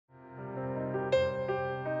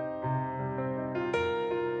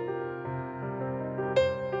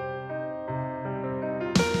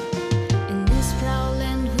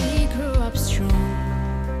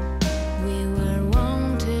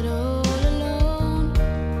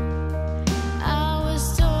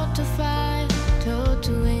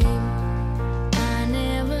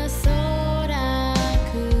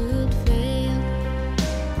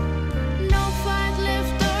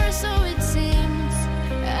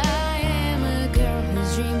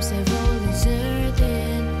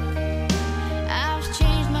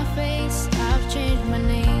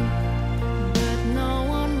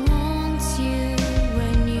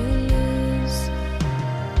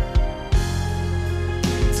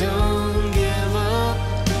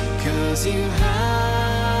you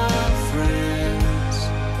have friends.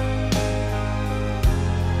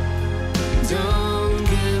 Don't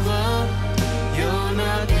give up, you're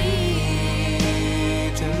not beaten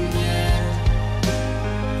yet.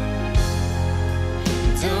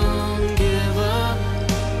 Don't give up,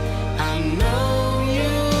 I know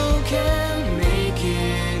you can make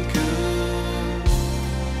it good.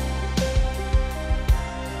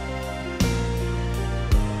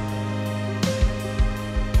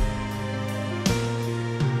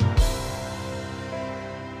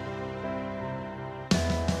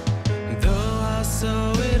 Though I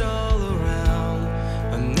saw it all around,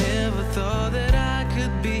 I never thought that I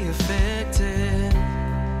could be affected.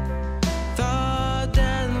 Thought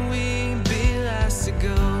that we'd be last to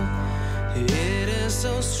go. It is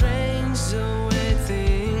so strange the way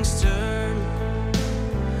things turn.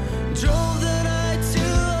 Drove the night to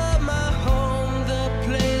my home, the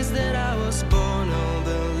place that I was born on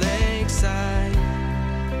the lakeside.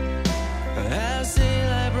 As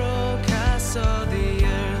daylight broke, I saw the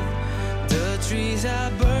earth. The trees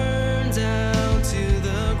had burned down to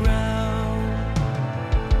the ground.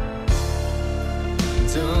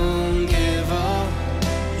 Don't give up,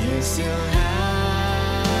 you still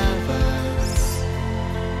have us.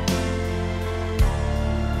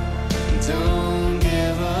 Don't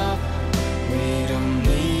give up, we don't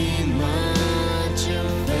need much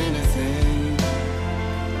of anything.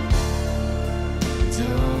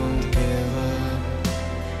 Don't give up,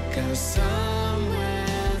 'cause